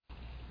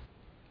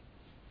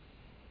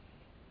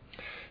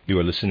You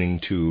are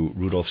listening to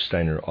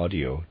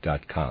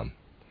RudolfSteinerAudio.com.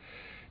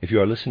 If you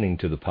are listening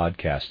to the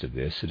podcast of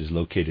this, it is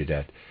located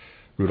at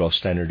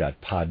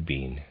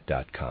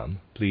RudolfSteiner.podbean.com.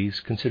 Please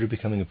consider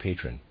becoming a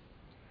patron.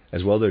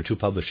 As well, there are two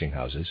publishing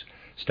houses,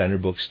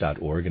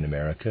 SteinerBooks.org in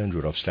America and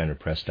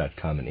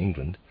RudolfSteinerPress.com in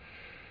England,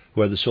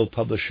 who are the sole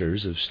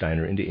publishers of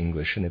Steiner into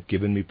English and have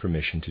given me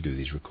permission to do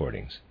these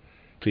recordings.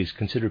 Please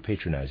consider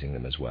patronizing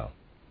them as well.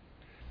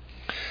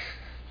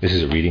 This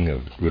is a reading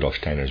of Rudolf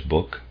Steiner's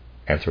book,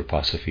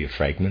 Anthroposophy, a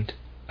Fragment,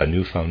 A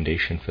New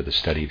Foundation for the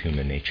Study of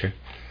Human Nature.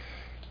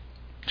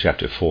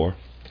 Chapter 4,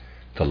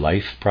 The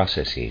Life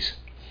Processes.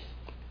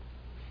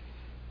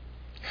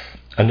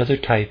 Another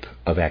type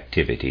of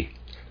activity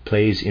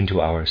plays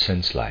into our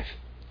sense life.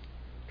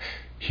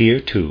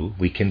 Here, too,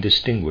 we can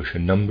distinguish a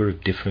number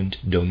of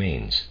different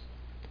domains.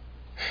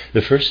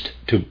 The first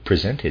to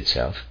present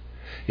itself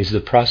is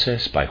the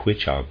process by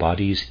which our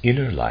body's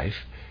inner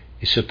life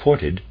is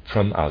supported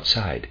from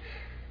outside,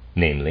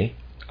 namely,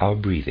 our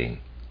breathing.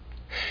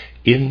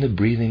 In the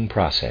breathing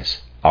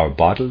process, our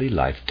bodily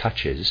life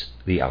touches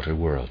the outer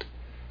world.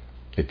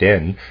 It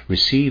then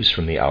receives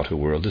from the outer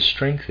world the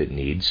strength it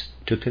needs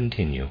to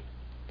continue.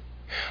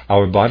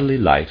 Our bodily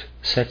life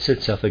sets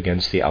itself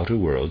against the outer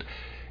world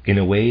in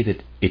a way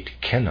that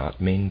it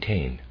cannot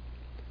maintain.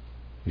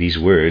 These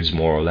words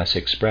more or less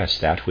express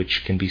that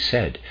which can be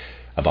said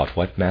about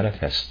what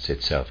manifests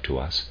itself to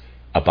us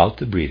about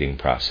the breathing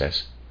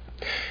process,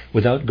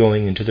 without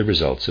going into the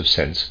results of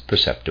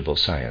sense-perceptible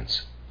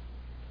science.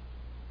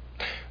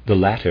 The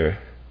latter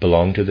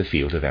belong to the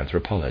field of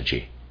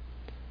anthropology.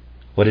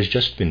 What has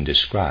just been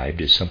described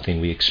is something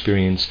we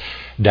experience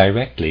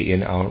directly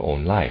in our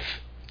own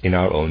life, in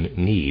our own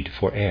need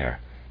for air,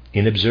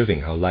 in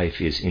observing how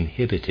life is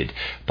inhibited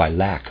by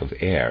lack of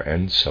air,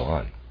 and so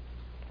on.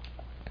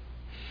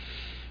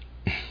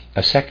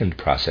 A second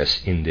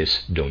process in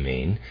this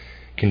domain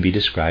can be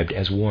described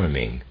as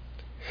warming.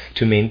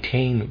 To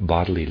maintain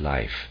bodily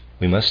life,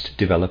 we must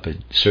develop a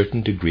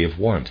certain degree of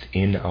warmth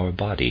in our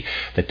body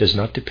that does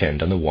not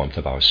depend on the warmth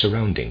of our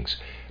surroundings.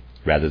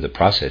 Rather, the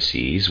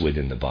processes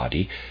within the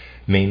body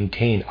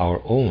maintain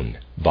our own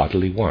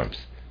bodily warmth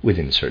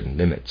within certain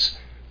limits,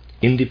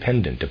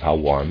 independent of how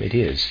warm it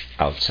is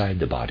outside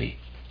the body.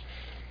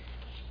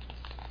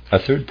 A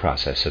third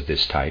process of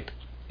this type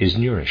is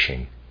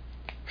nourishing.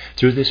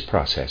 Through this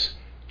process,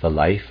 the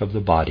life of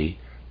the body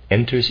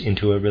enters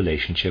into a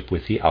relationship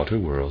with the outer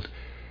world,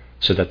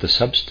 so that the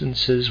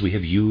substances we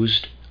have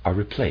used are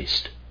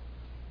replaced.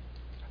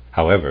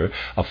 However,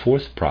 a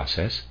fourth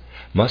process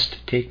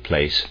must take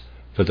place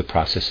for the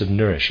process of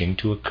nourishing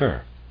to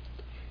occur.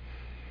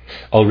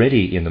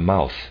 Already in the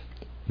mouth,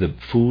 the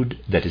food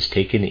that is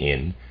taken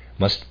in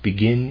must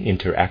begin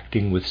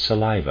interacting with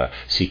saliva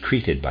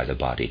secreted by the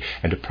body,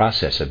 and a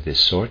process of this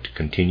sort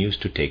continues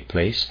to take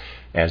place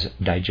as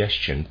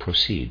digestion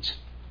proceeds.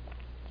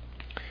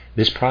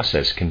 This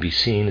process can be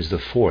seen as the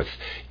fourth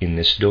in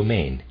this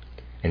domain,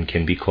 and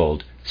can be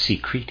called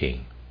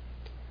secreting.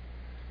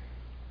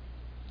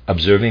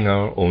 Observing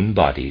our own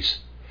bodies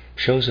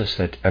shows us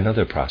that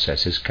another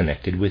process is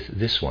connected with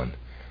this one.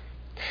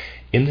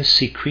 In the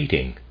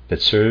secreting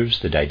that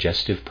serves the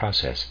digestive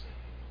process,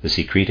 the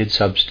secreted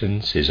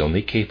substance is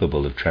only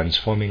capable of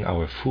transforming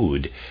our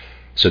food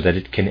so that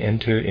it can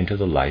enter into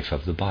the life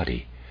of the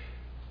body.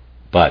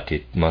 But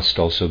it must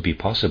also be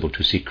possible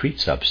to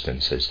secrete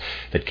substances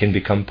that can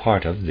become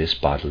part of this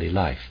bodily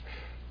life.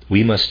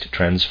 We must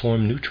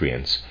transform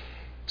nutrients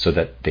so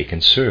that they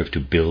can serve to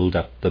build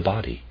up the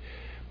body.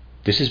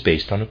 This is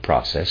based on a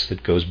process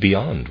that goes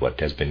beyond what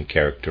has been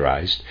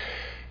characterized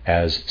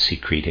as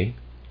secreting.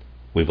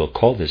 We will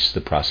call this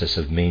the process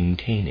of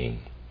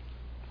maintaining.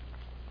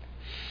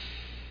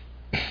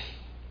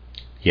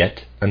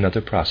 Yet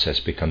another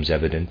process becomes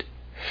evident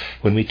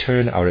when we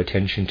turn our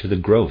attention to the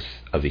growth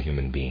of the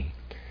human being.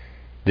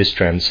 This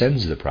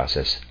transcends the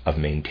process of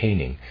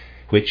maintaining,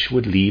 which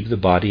would leave the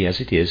body as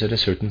it is at a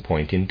certain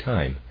point in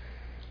time.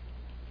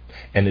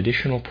 An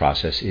additional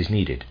process is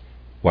needed,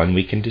 one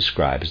we can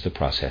describe as the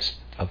process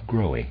of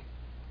growing.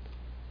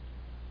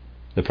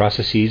 The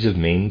processes of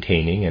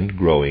maintaining and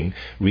growing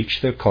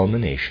reach their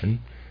culmination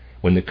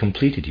when the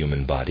completed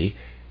human body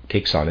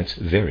takes on its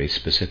very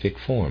specific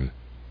form.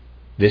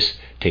 This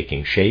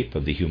taking shape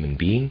of the human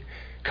being,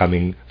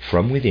 coming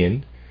from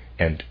within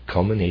and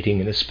culminating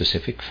in a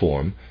specific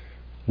form,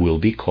 will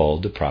be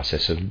called the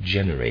process of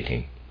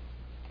generating.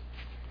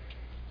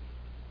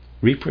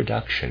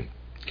 Reproduction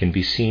can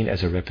be seen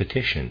as a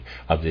repetition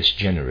of this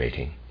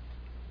generating.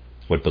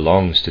 What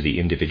belongs to the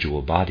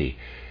individual body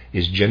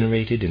is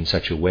generated in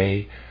such a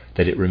way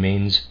that it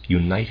remains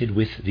united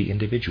with the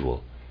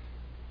individual,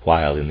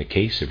 while in the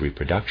case of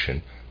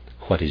reproduction,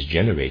 what is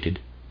generated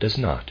does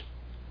not.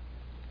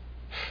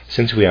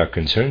 Since we are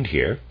concerned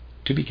here,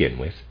 to begin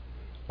with,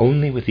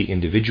 only with the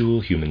individual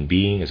human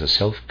being as a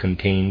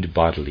self-contained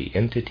bodily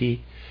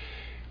entity,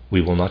 we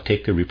will not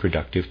take the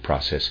reproductive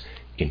process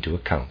into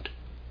account.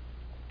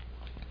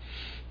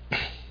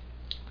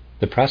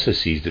 The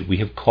processes that we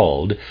have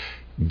called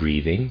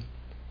breathing,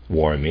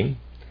 warming,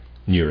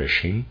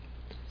 nourishing,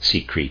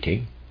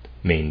 secreting,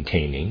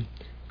 maintaining,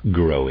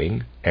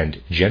 growing,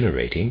 and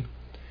generating,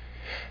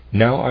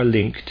 now are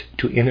linked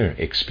to inner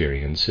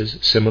experiences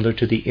similar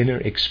to the inner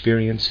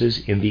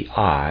experiences in the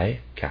I,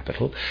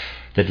 capital,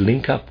 that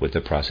link up with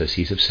the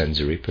processes of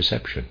sensory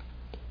perception.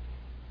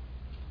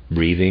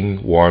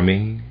 Breathing,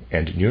 warming,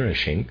 and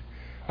nourishing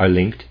are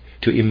linked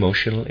to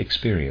emotional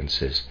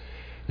experiences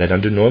that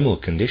under normal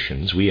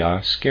conditions we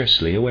are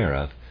scarcely aware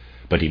of,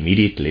 but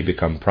immediately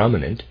become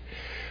prominent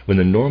when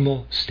the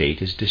normal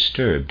state is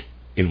disturbed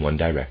in one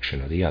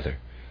direction or the other.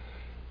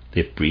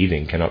 If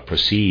breathing cannot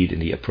proceed in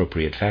the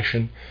appropriate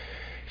fashion,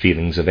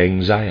 feelings of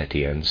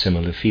anxiety and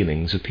similar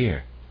feelings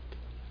appear.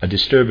 A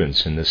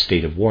disturbance in the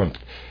state of warmth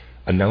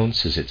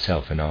announces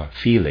itself in our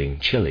feeling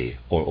chilly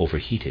or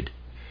overheated.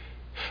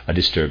 A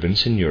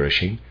disturbance in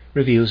nourishing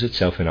reveals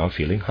itself in our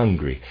feeling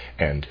hungry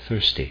and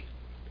thirsty.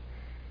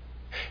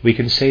 We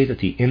can say that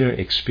the inner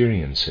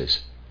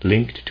experiences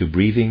linked to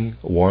breathing,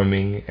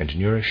 warming, and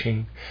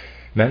nourishing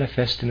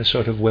manifest in a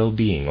sort of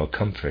well-being or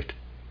comfort.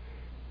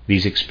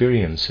 These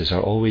experiences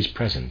are always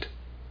present.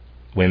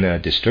 When a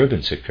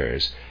disturbance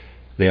occurs,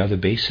 they are the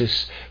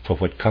basis for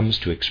what comes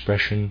to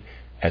expression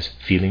as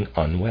feeling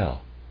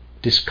unwell,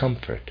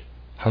 discomfort,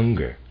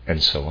 hunger,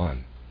 and so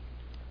on.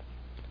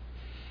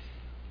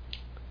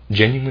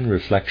 Genuine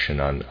reflection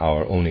on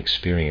our own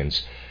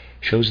experience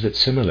shows that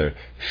similar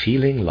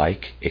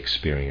feeling-like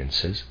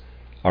experiences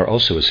are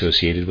also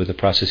associated with the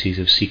processes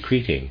of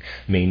secreting,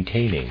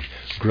 maintaining,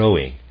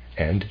 growing,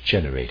 and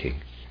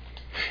generating.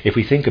 If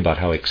we think about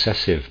how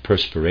excessive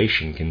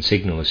perspiration can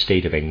signal a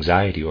state of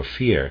anxiety or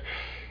fear,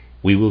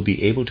 we will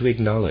be able to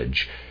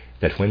acknowledge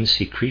that when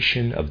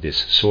secretion of this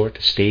sort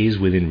stays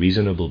within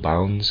reasonable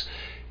bounds,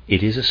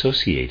 it is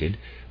associated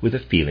with a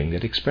feeling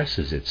that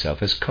expresses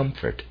itself as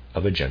comfort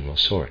of a general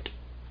sort.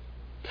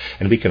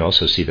 And we can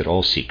also see that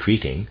all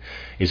secreting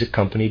is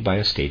accompanied by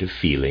a state of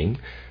feeling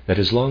that,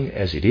 as long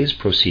as it is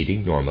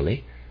proceeding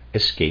normally,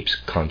 escapes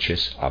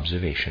conscious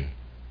observation.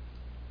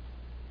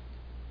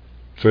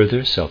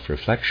 Further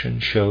self-reflection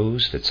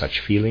shows that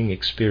such feeling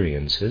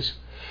experiences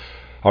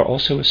are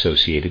also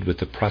associated with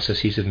the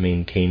processes of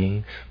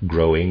maintaining,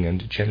 growing,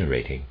 and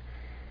generating.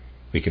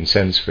 We can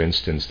sense, for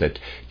instance, that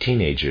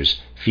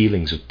teenagers'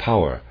 feelings of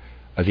power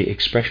are the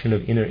expression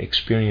of inner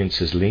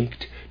experiences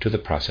linked to the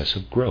process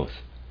of growth.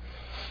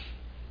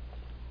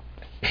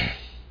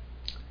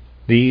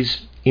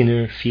 These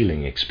inner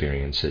feeling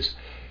experiences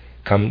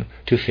come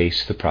to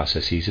face the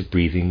processes of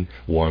breathing,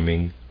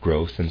 warming,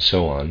 growth, and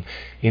so on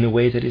in a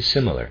way that is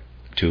similar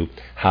to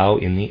how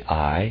in the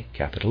I,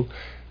 capital,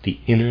 the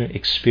inner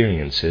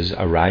experiences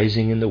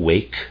arising in the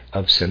wake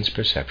of sense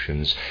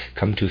perceptions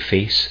come to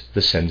face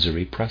the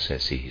sensory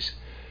processes.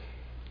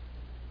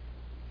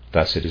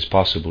 Thus it is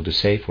possible to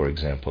say, for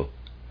example,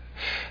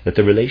 that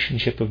the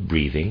relationship of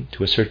breathing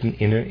to a certain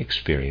inner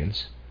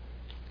experience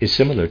is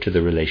similar to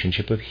the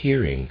relationship of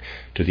hearing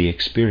to the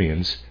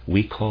experience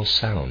we call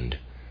sound,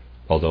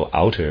 although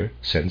outer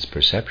sense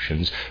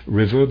perceptions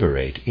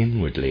reverberate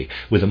inwardly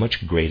with a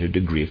much greater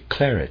degree of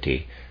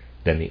clarity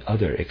than the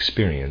other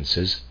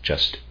experiences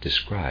just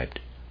described.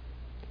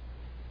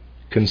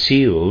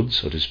 Concealed,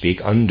 so to speak,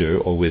 under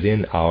or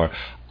within our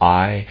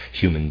I,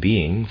 human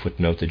being,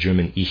 footnote the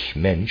German Ich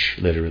Mensch,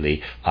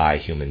 literally I,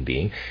 human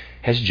being,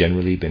 has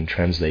generally been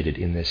translated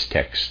in this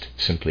text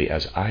simply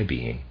as I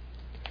being.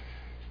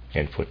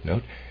 And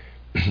footnote,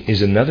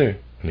 is another,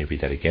 let me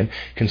read that again,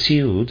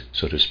 concealed,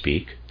 so to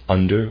speak,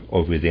 under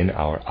or within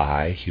our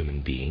I,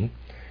 human being,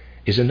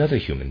 is another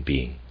human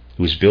being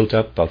who is built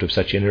up out of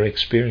such inner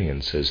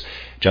experiences,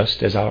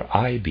 just as our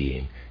I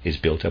being is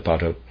built up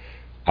out of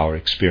our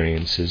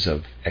experiences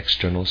of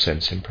external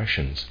sense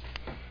impressions.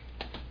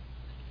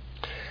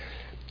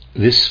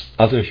 This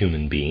other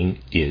human being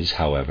is,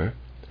 however,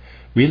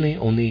 really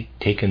only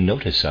taken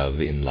notice of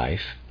in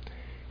life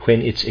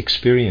when its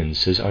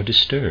experiences are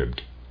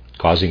disturbed,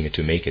 causing it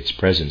to make its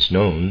presence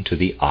known to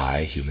the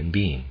I, human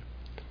being.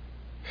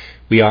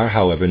 We are,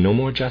 however, no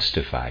more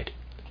justified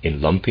in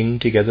lumping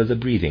together the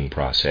breathing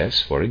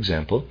process, for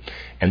example,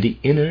 and the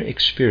inner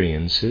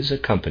experiences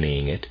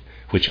accompanying it,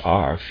 which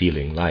are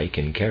feeling-like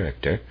in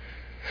character,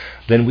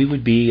 than we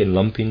would be in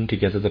lumping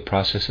together the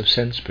process of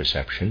sense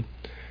perception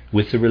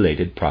with the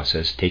related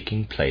process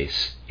taking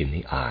place in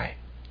the I.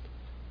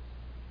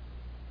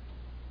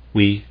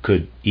 We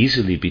could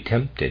easily be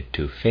tempted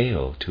to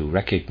fail to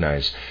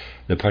recognize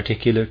the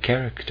particular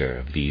character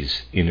of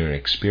these inner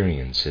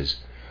experiences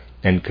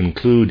and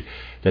conclude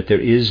that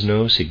there is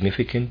no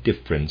significant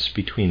difference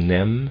between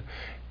them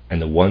and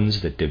the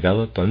ones that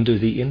develop under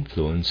the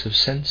influence of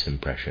sense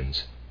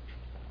impressions.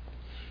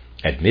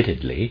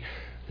 Admittedly,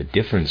 the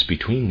difference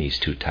between these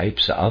two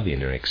types of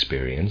inner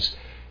experience,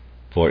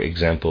 for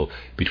example,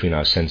 between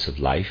our sense of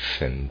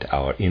life and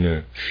our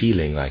inner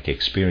feeling-like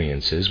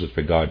experiences with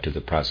regard to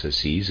the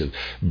processes of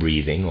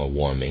breathing or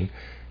warming,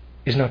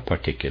 is not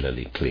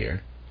particularly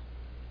clear.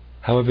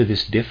 However,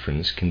 this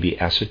difference can be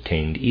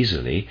ascertained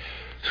easily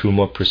through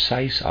more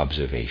precise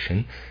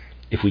observation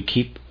if we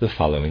keep the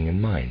following in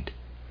mind.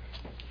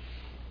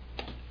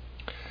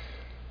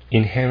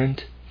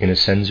 Inherent in a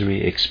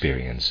sensory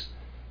experience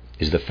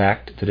is the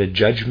fact that a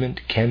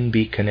judgment can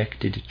be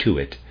connected to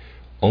it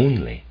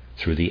only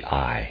through the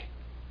I,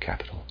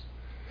 capital.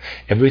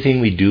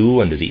 Everything we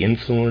do under the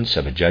influence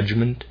of a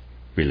judgment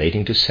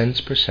relating to sense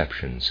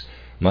perceptions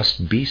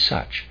must be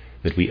such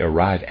that we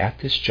arrive at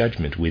this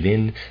judgment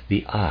within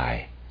the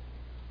I.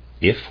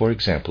 If, for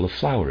example, a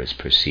flower is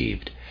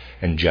perceived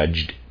and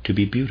judged to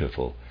be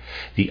beautiful,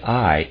 the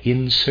I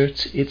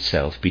inserts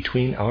itself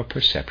between our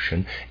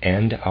perception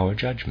and our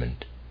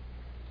judgment.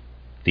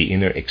 The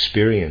inner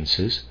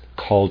experiences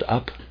called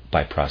up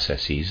by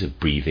processes of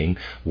breathing,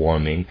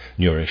 warming,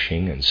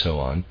 nourishing, and so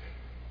on,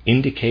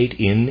 indicate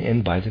in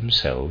and by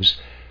themselves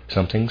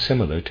something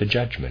similar to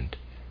judgment,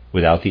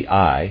 without the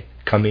I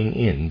coming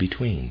in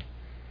between.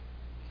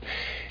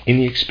 In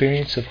the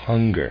experience of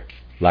hunger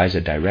lies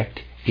a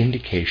direct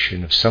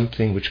indication of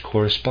something which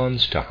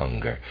corresponds to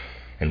hunger,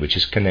 and which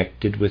is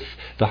connected with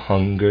the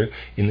hunger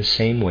in the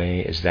same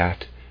way as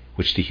that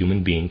which the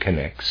human being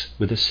connects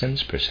with a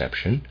sense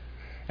perception,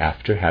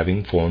 after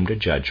having formed a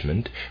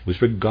judgment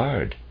with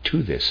regard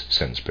to this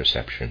sense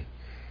perception.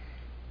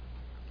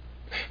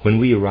 When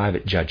we arrive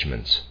at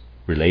judgments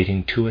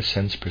relating to a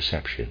sense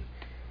perception,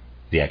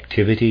 the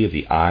activity of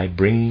the I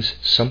brings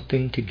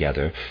something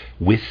together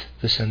with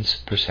the sense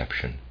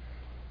perception.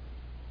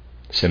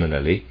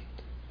 Similarly,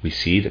 we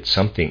see that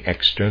something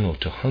external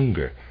to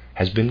hunger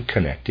has been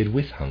connected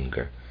with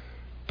hunger,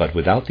 but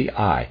without the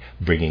I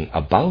bringing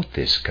about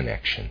this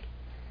connection.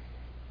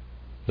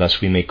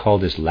 Thus we may call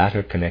this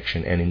latter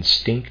connection an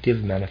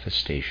instinctive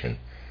manifestation.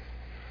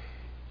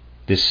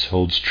 This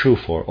holds true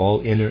for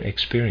all inner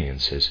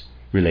experiences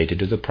related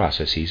to the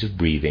processes of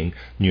breathing,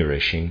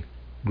 nourishing,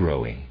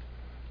 growing.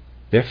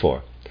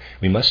 Therefore,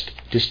 we must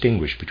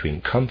distinguish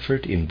between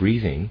comfort in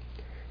breathing,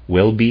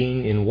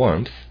 well-being in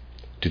warmth,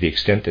 to the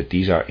extent that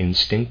these are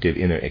instinctive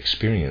inner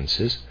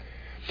experiences,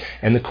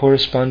 and the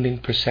corresponding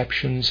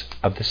perceptions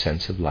of the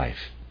sense of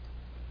life.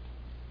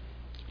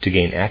 To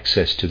gain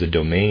access to the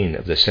domain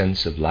of the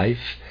sense of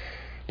life,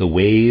 the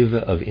wave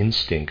of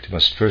instinct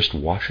must first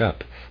wash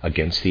up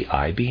against the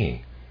I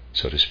being,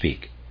 so to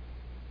speak.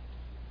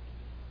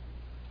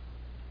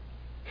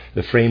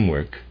 The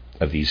framework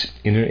of these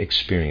inner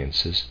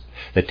experiences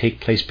that take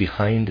place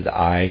behind the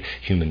I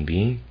human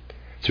being,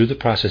 through the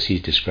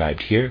processes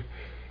described here,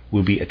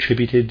 will be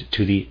attributed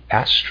to the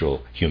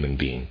astral human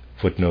being.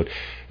 Footnote,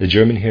 the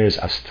German here is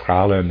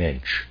astraler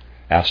Mensch,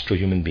 astral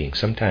human being.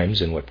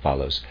 Sometimes in what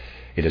follows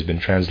it has been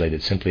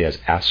translated simply as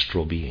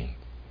astral being.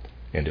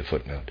 End of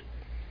footnote.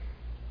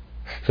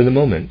 For the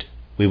moment,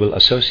 we will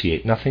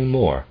associate nothing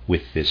more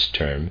with this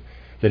term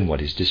than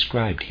what is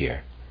described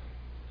here.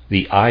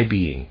 The I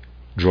being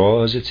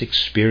draws its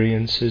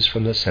experiences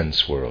from the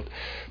sense world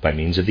by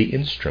means of the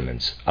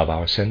instruments of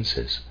our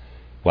senses,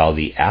 while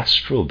the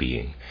astral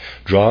being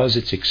draws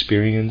its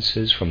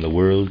experiences from the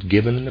world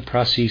given in the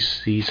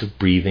processes of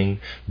breathing,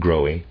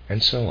 growing,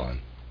 and so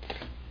on.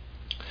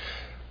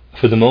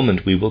 For the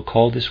moment, we will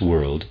call this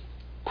world,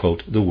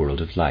 quote, the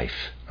world of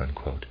life,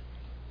 unquote.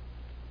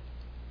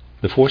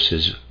 The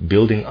forces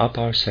building up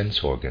our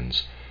sense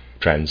organs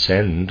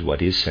transcend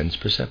what is sense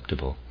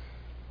perceptible.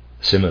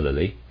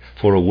 Similarly,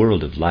 for a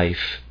world of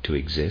life to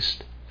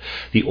exist,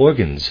 the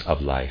organs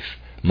of life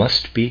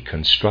must be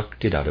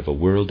constructed out of a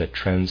world that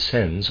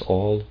transcends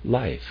all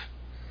life.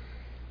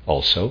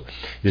 Also,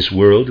 this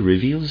world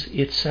reveals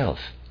itself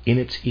in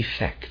its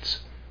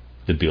effects,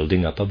 the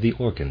building up of the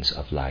organs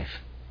of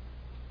life.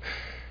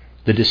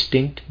 The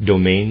distinct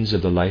domains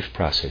of the life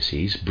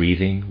processes,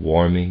 breathing,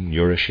 warming,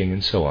 nourishing,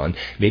 and so on,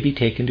 may be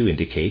taken to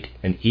indicate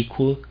an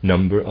equal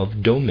number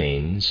of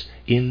domains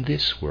in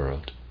this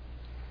world.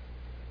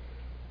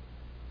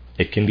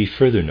 It can be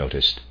further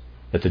noticed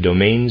that the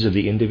domains of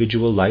the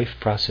individual life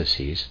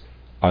processes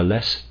are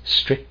less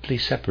strictly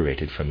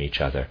separated from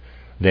each other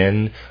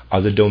than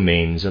are the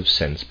domains of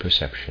sense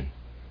perception.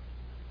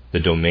 The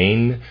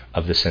domain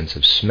of the sense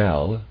of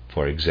smell,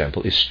 for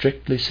example, is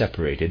strictly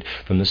separated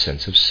from the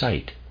sense of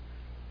sight,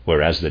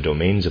 whereas the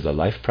domains of the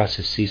life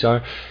processes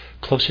are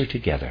closer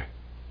together.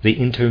 They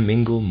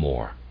intermingle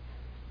more.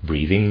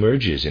 Breathing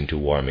merges into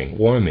warming,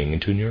 warming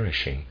into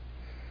nourishing.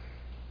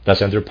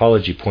 Thus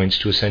anthropology points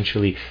to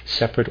essentially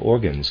separate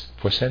organs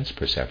for sense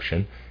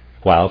perception,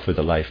 while for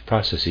the life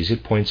processes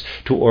it points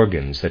to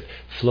organs that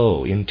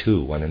flow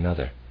into one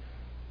another.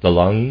 The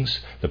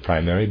lungs, the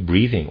primary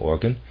breathing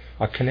organ,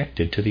 are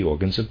connected to the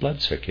organs of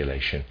blood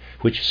circulation,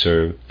 which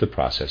serve the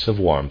process of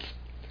warmth,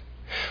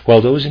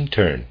 while those in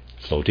turn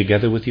flow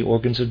together with the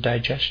organs of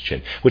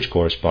digestion, which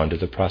correspond to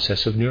the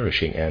process of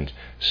nourishing, and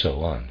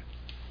so on.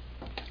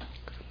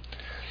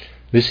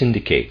 This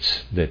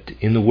indicates that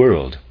in the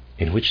world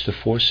in which the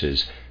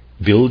forces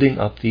building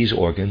up these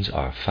organs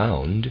are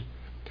found,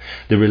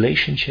 the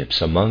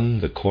relationships among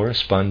the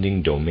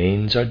corresponding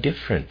domains are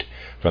different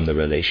from the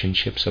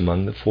relationships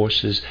among the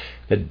forces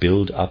that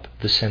build up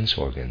the sense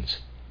organs.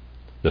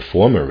 The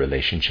former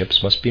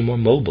relationships must be more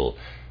mobile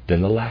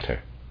than the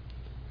latter.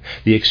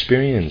 The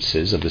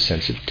experiences of the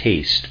sense of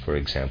taste, for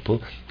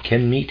example,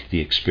 can meet the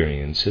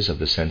experiences of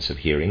the sense of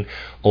hearing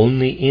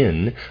only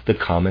in the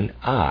common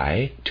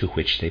I to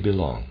which they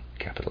belong,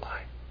 capital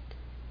I.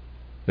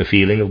 The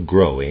feeling of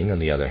growing, on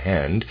the other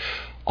hand,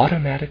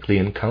 automatically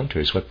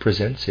encounters what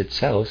presents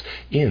itself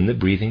in the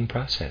breathing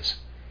process.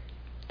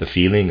 The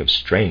feeling of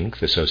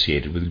strength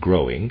associated with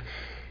growing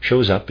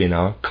shows up in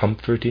our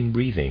comfort in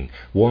breathing,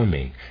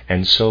 warming,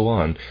 and so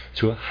on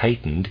through a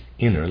heightened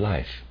inner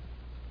life.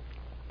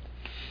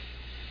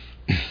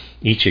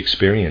 Each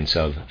experience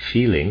of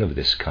feeling of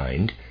this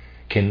kind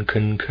can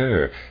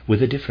concur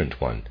with a different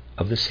one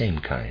of the same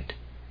kind.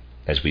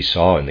 As we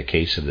saw in the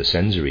case of the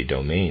sensory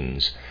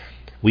domains,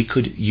 we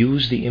could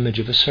use the image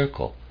of a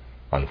circle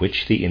on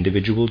which the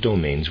individual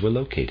domains were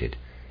located,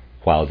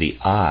 while the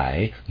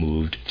eye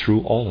moved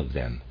through all of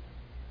them.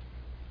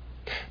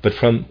 But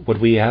from what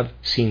we have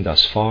seen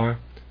thus far,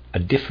 a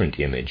different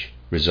image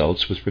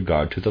results with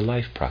regard to the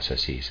life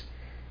processes.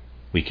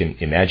 We can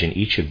imagine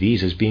each of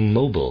these as being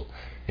mobile,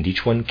 and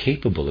each one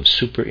capable of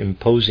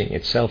superimposing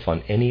itself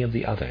on any of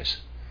the others.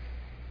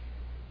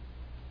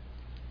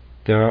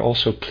 There are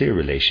also clear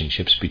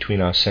relationships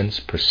between our sense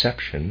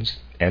perceptions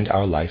and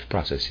our life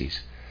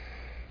processes.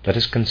 Let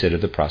us consider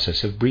the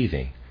process of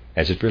breathing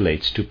as it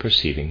relates to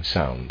perceiving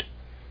sound.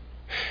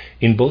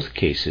 In both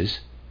cases,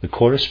 the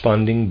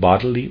corresponding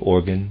bodily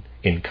organ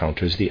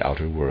encounters the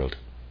outer world.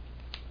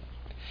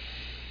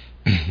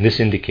 This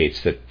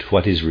indicates that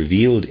what is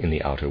revealed in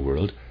the outer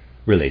world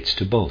relates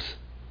to both.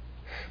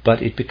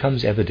 But it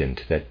becomes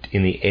evident that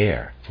in the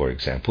air, for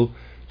example,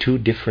 two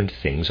different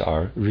things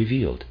are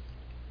revealed.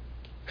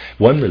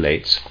 One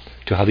relates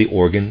to how the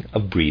organ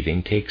of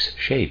breathing takes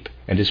shape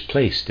and is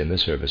placed in the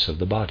service of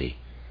the body,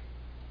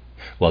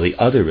 while the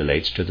other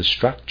relates to the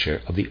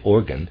structure of the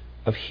organ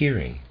of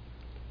hearing.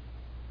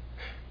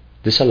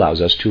 This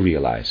allows us to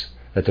realize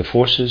that the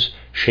forces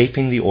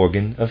shaping the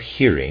organ of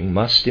hearing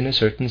must, in a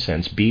certain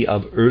sense, be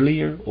of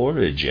earlier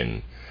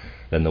origin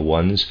than the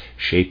ones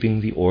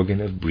shaping the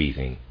organ of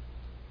breathing.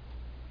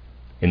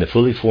 In the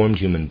fully formed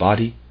human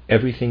body,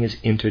 everything is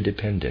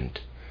interdependent.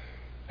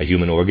 A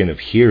human organ of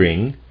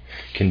hearing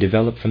can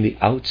develop from the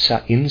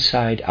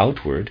inside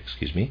outward.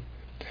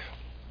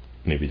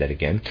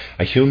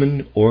 A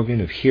human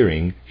organ of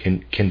hearing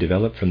can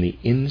develop from the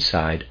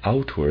inside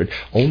outward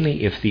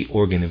only if the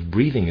organ of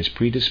breathing is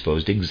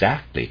predisposed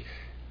exactly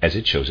as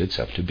it shows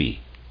itself to be.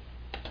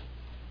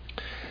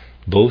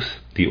 Both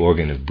the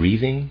organ of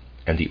breathing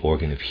and the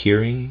organ of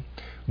hearing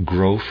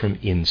grow from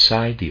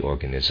inside the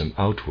organism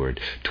outward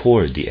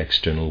toward the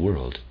external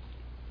world.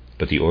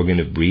 But the organ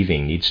of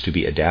breathing needs to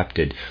be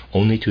adapted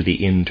only to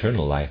the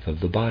internal life of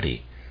the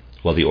body,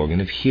 while the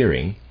organ of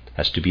hearing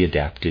has to be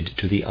adapted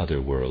to the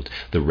other world,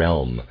 the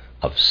realm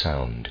of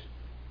sound.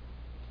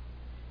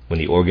 When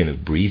the organ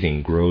of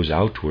breathing grows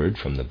outward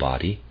from the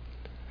body,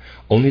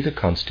 only the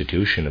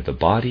constitution of the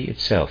body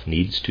itself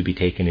needs to be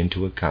taken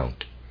into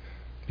account.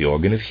 The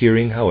organ of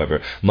hearing,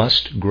 however,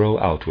 must grow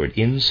outward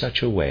in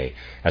such a way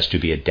as to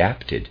be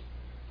adapted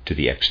to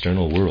the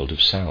external world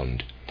of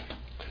sound.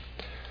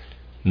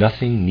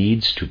 Nothing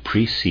needs to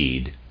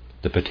precede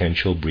the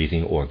potential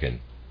breathing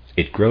organ.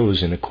 It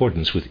grows in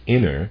accordance with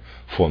inner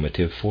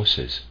formative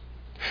forces.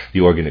 The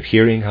organ of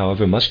hearing,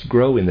 however, must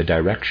grow in the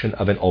direction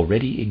of an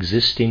already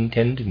existing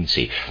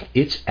tendency.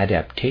 Its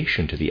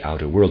adaptation to the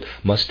outer world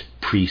must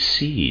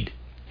precede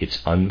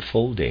its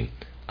unfolding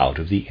out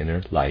of the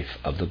inner life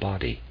of the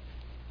body.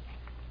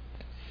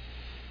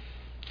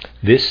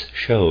 This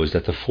shows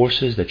that the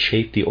forces that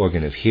shape the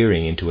organ of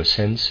hearing into a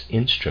sense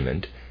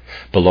instrument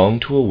belong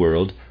to a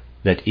world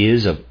that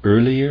is of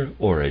earlier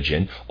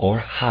origin or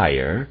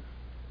higher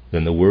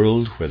than the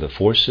world where the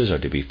forces are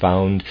to be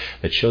found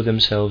that show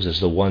themselves as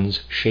the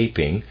ones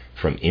shaping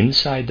from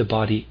inside the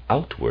body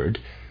outward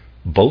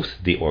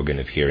both the organ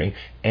of hearing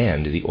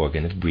and the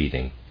organ of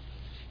breathing.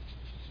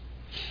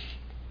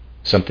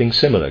 Something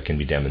similar can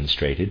be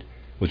demonstrated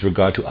with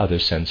regard to other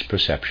sense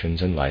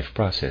perceptions and life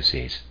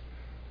processes.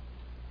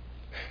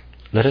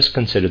 Let us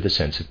consider the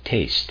sense of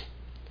taste,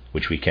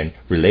 which we can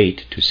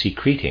relate to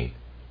secreting,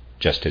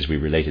 just as we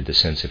related the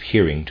sense of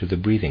hearing to the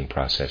breathing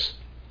process.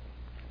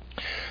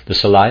 The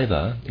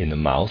saliva in the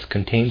mouth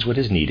contains what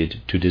is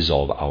needed to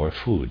dissolve our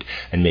food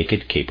and make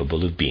it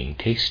capable of being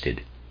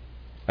tasted.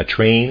 A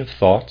train of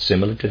thought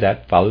similar to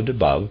that followed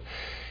above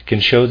can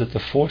show that the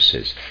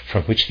forces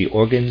from which the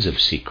organs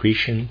of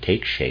secretion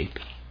take shape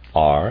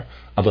are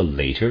of a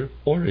later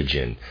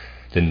origin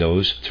than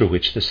those through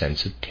which the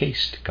sense of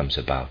taste comes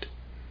about.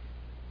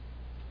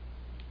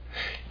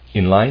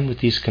 In line with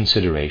these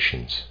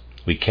considerations,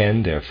 we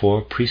can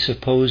therefore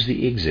presuppose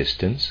the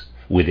existence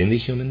within the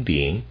human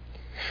being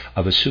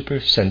of a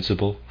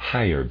supersensible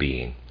higher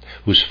being,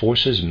 whose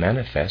forces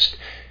manifest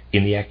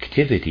in the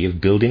activity of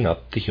building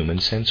up the human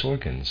sense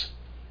organs.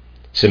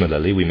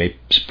 Similarly, we may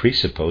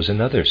presuppose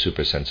another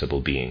supersensible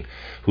being,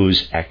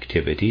 whose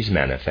activities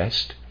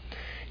manifest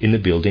in the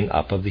building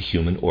up of the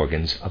human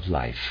organs of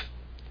life.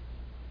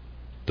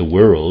 The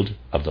world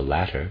of the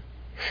latter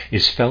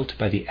is felt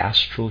by the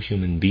astral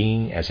human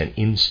being as an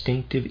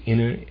instinctive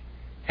inner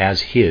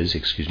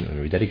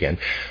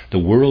The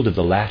world of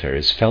the latter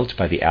is felt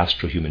by the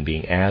astral human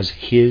being as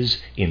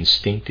his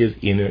instinctive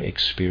inner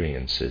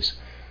experiences,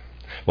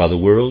 while the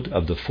world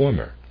of the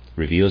former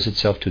reveals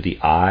itself to the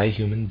I,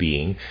 human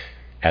being,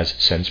 as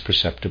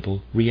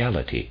sense-perceptible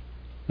reality,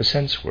 the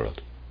sense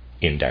world,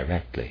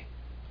 indirectly.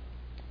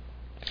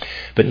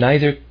 But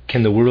neither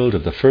can the world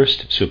of the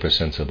first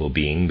supersensible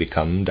being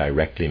become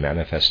directly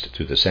manifest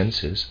through the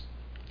senses,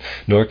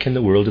 nor can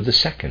the world of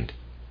the second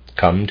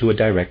come to a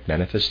direct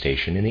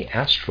manifestation in the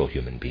astral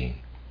human being.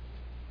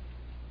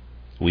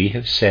 We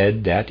have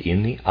said that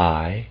in the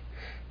I,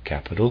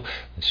 capital,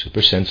 the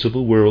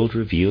supersensible world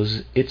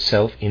reveals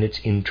itself in its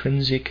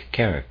intrinsic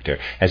character,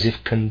 as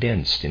if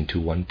condensed into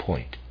one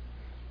point.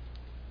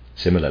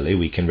 Similarly,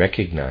 we can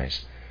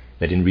recognize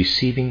that in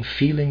receiving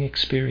feeling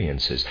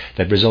experiences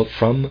that result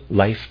from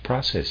life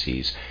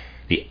processes,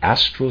 the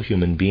astral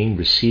human being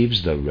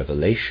receives the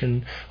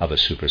revelation of a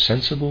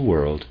supersensible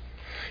world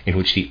in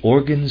which the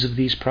organs of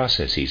these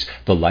processes,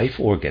 the life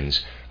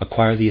organs,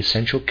 acquire the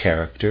essential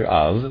character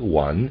of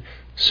 1.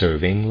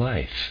 Serving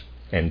life,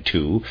 and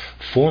 2.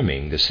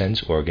 Forming the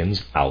sense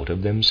organs out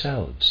of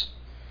themselves.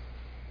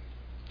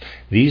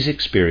 These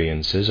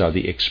experiences are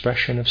the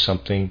expression of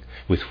something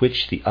with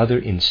which the other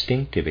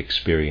instinctive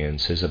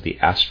experiences of the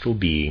astral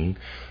being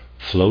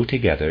flow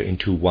together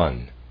into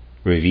one,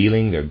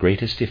 revealing their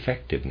greatest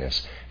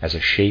effectiveness as a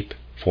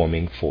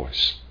shape-forming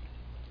force.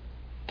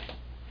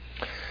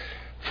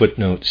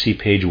 Footnote, see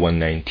page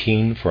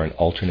 119 for an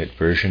alternate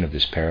version of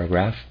this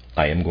paragraph.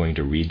 I am going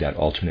to read that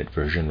alternate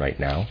version right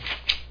now.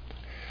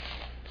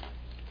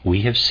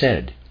 We have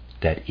said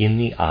that in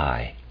the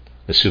I,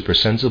 the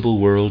supersensible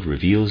world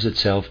reveals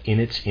itself in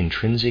its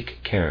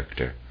intrinsic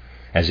character,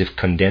 as if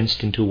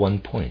condensed into one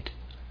point.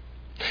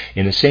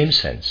 In the same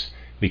sense,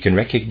 we can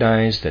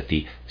recognize that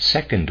the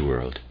second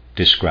world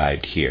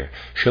described here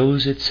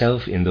shows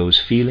itself in those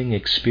feeling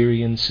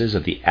experiences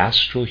of the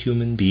astral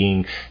human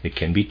being that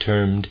can be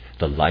termed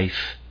the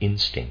life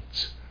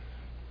instincts.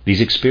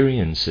 These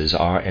experiences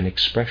are an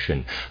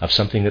expression of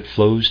something that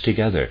flows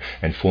together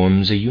and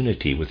forms a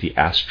unity with the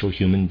astral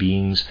human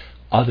being's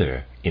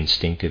other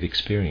instinctive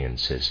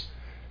experiences,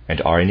 and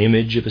are an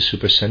image of a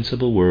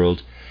supersensible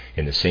world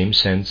in the same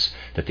sense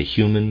that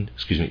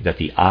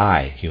the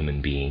I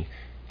human being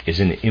is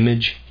an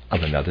image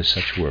of another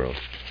such world.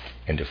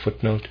 End of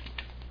footnote.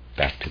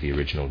 Back to the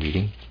original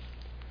reading.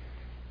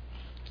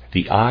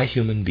 The I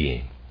human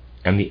being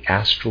and the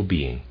astral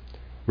being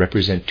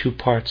represent two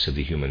parts of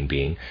the human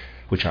being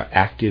which are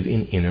active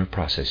in inner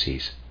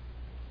processes.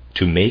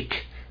 To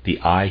make the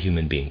I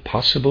human being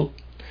possible,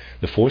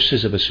 the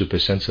forces of a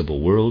supersensible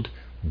world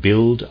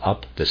build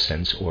up the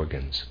sense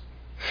organs.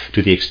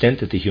 To the extent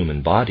that the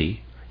human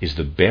body is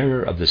the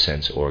bearer of the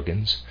sense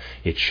organs,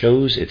 it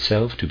shows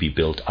itself to be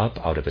built up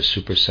out of a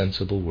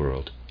supersensible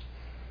world.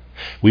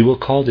 We will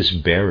call this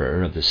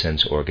bearer of the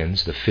sense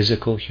organs the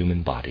physical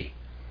human body.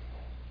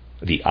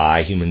 The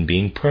I human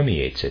being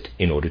permeates it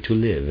in order to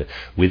live,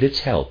 with its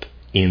help,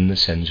 in the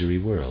sensory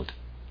world.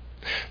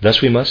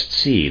 Thus we must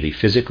see the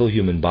physical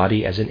human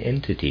body as an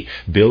entity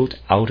built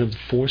out of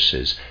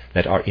forces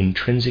that are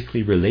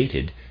intrinsically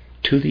related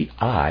to the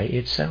I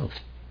itself.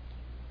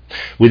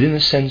 Within the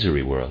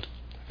sensory world,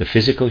 the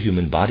physical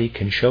human body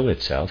can show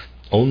itself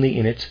only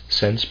in its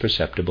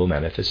sense-perceptible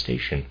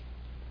manifestation.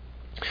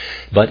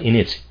 But in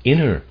its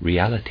inner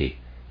reality,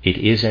 it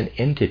is an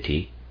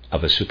entity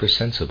of a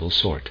supersensible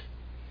sort.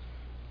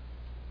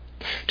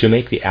 To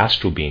make the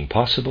astral being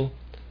possible,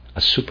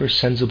 a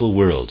supersensible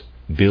world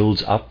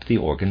builds up the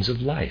organs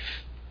of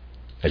life.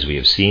 As we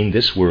have seen,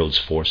 this world's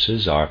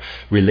forces are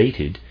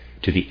related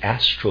to the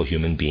astral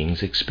human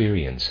being's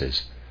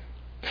experiences.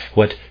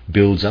 What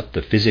builds up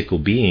the physical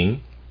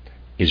being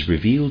is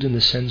revealed in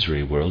the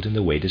sensory world in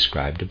the way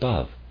described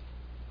above.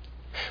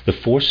 The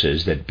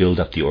forces that build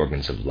up the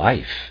organs of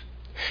life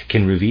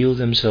can reveal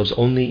themselves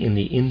only in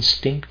the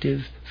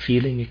instinctive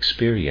feeling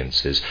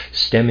experiences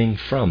stemming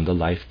from the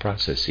life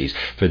processes,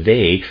 for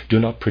they do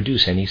not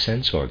produce any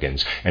sense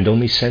organs, and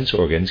only sense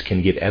organs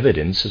can give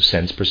evidence of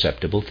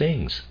sense-perceptible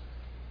things.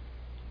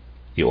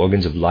 The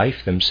organs of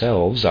life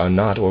themselves are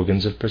not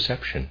organs of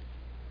perception.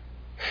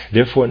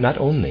 Therefore, not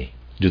only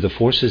do the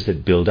forces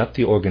that build up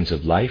the organs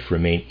of life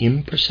remain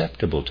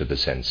imperceptible to the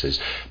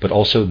senses, but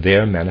also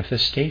their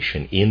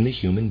manifestation in the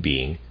human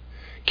being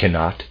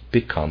cannot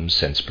become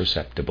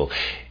sense-perceptible.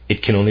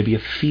 It can only be a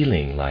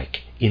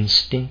feeling-like,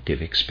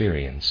 instinctive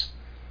experience.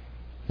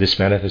 This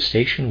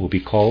manifestation will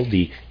be called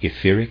the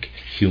etheric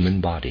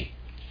human body.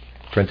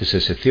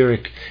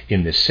 Etheric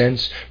in this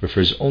sense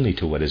refers only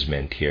to what is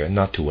meant here,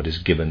 not to what is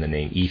given the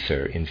name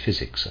ether in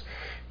physics.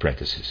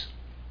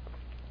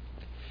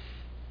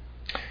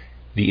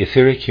 The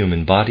etheric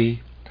human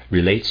body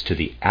relates to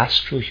the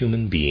astral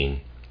human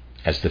being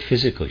as the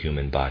physical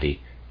human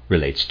body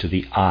relates to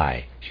the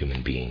I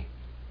human being.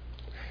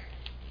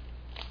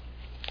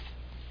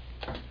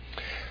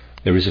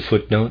 There is a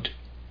footnote,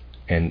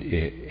 and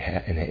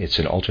it's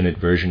an alternate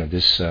version of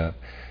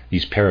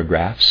these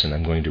paragraphs, and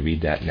I'm going to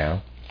read that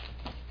now.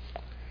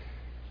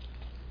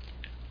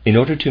 In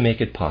order to make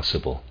it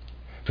possible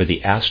for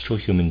the astral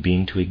human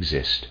being to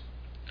exist,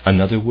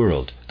 another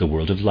world, the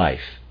world of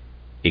life,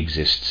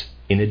 exists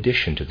in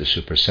addition to the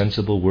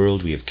supersensible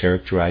world we have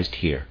characterized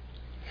here,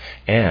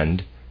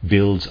 and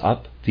builds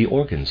up the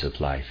organs of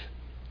life.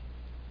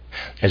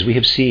 As we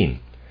have seen,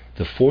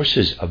 the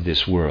forces of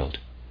this world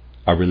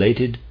are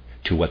related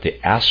to what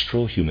the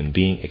astral human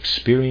being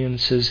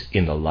experiences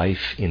in the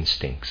life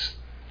instincts.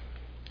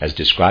 As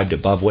described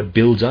above, what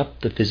builds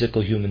up the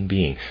physical human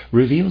being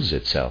reveals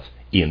itself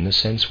in the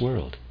sense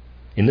world.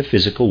 In the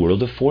physical world,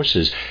 the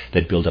forces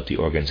that build up the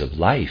organs of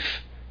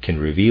life can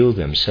reveal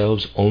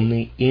themselves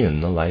only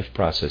in the life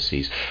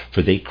processes,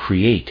 for they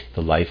create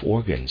the life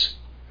organs,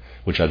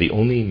 which are the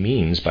only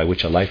means by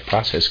which a life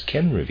process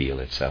can reveal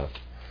itself.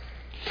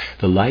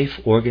 The life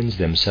organs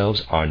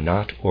themselves are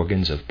not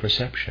organs of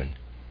perception.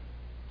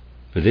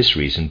 For this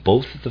reason,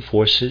 both the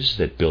forces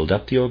that build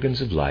up the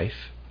organs of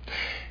life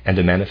and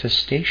the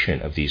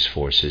manifestation of these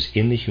forces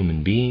in the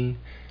human being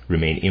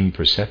remain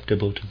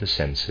imperceptible to the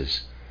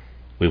senses.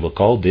 We will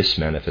call this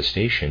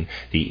manifestation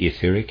the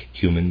etheric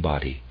human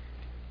body.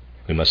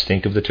 We must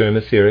think of the term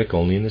etheric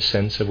only in the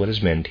sense of what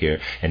is meant here,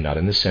 and not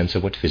in the sense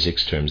of what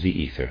physics terms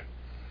the ether.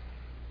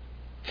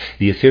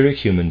 The etheric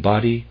human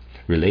body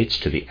relates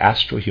to the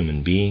astral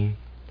human being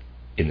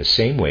in the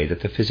same way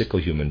that the physical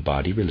human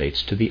body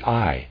relates to the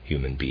I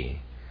human being.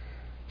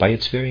 By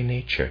its very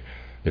nature,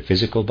 the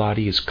physical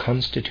body is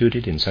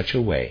constituted in such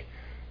a way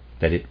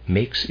that it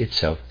makes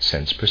itself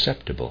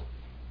sense-perceptible.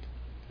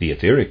 The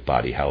etheric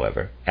body,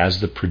 however, as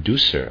the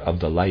producer of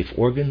the life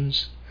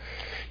organs,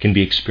 can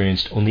be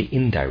experienced only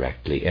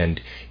indirectly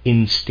and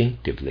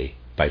instinctively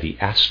by the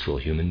astral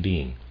human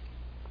being.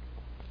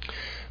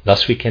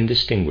 Thus we can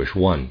distinguish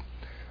 1.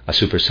 A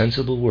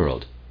supersensible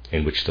world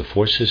in which the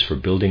forces for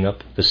building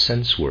up the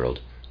sense world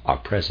are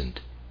present.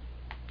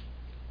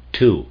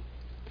 2.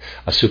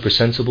 A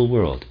supersensible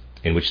world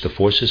in which the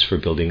forces for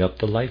building up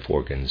the life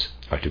organs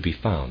are to be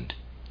found.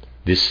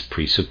 This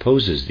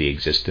presupposes the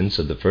existence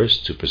of the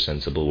first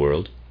supersensible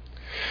world.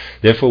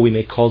 Therefore we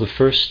may call the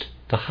first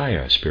the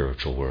higher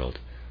spiritual world,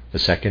 the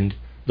second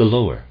the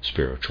lower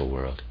spiritual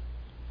world.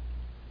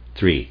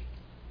 3.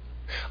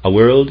 A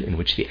world in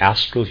which the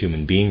astral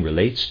human being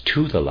relates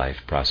to the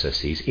life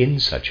processes in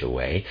such a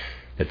way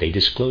that they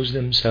disclose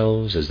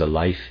themselves as the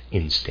life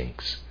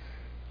instincts.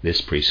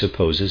 This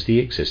presupposes the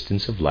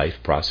existence of life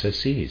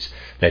processes,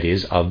 that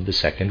is, of the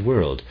second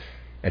world,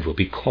 and will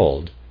be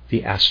called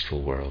the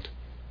astral world.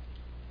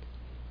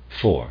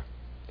 4.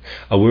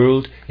 A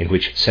world in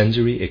which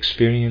sensory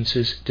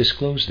experiences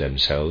disclose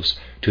themselves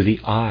to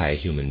the I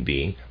human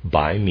being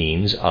by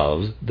means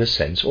of the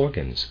sense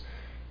organs.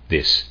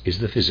 This is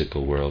the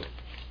physical world,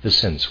 the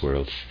sense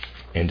world.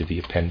 End of the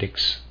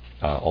appendix,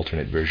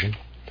 alternate version.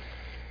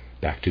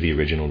 Back to the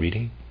original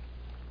reading.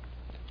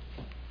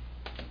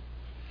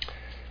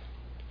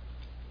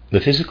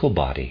 The physical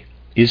body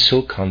is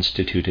so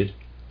constituted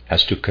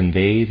as to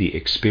convey the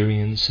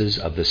experiences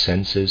of the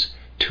senses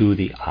to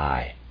the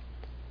I.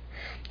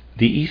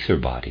 The ether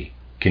body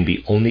can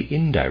be only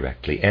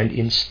indirectly and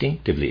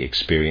instinctively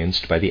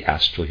experienced by the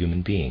astral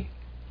human being.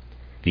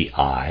 The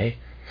I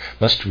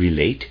must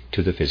relate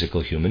to the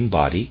physical human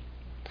body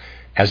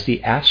as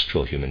the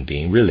astral human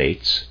being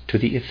relates to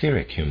the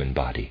etheric human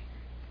body.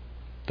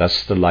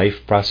 Thus the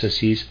life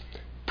processes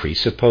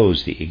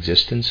presuppose the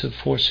existence of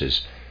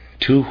forces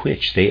to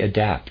which they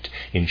adapt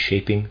in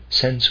shaping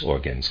sense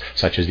organs,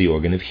 such as the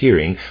organ of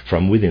hearing,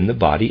 from within the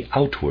body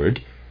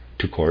outward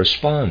to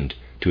correspond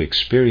to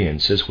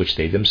experiences which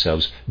they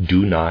themselves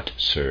do not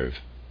serve.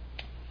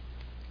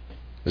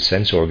 The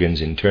sense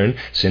organs, in turn,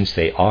 since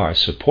they are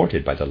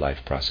supported by the life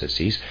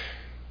processes,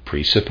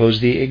 presuppose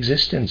the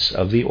existence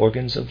of the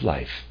organs of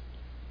life.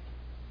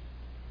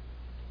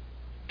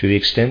 To the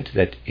extent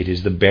that it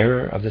is the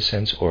bearer of the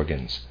sense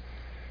organs,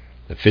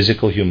 the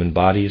physical human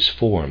body is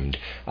formed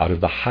out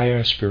of the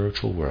higher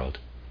spiritual world,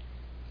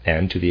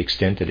 and to the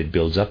extent that it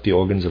builds up the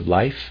organs of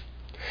life,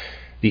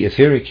 the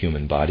etheric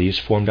human body is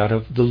formed out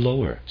of the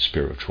lower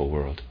spiritual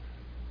world.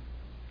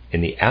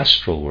 In the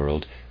astral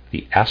world,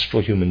 the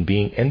astral human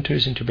being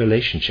enters into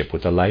relationship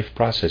with the life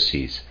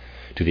processes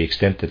to the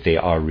extent that they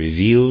are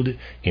revealed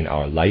in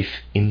our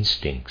life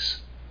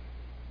instincts.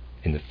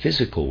 In the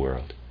physical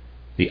world,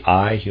 the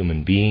I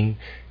human being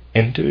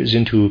enters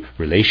into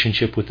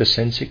relationship with the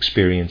sense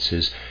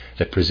experiences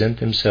that present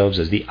themselves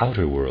as the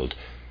outer world,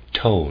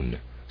 tone,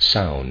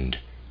 sound,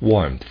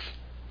 warmth,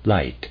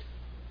 light,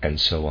 and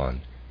so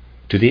on,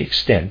 to the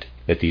extent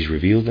that these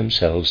reveal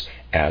themselves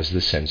as the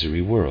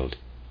sensory world.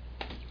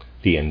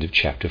 The end of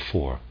chapter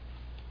 4.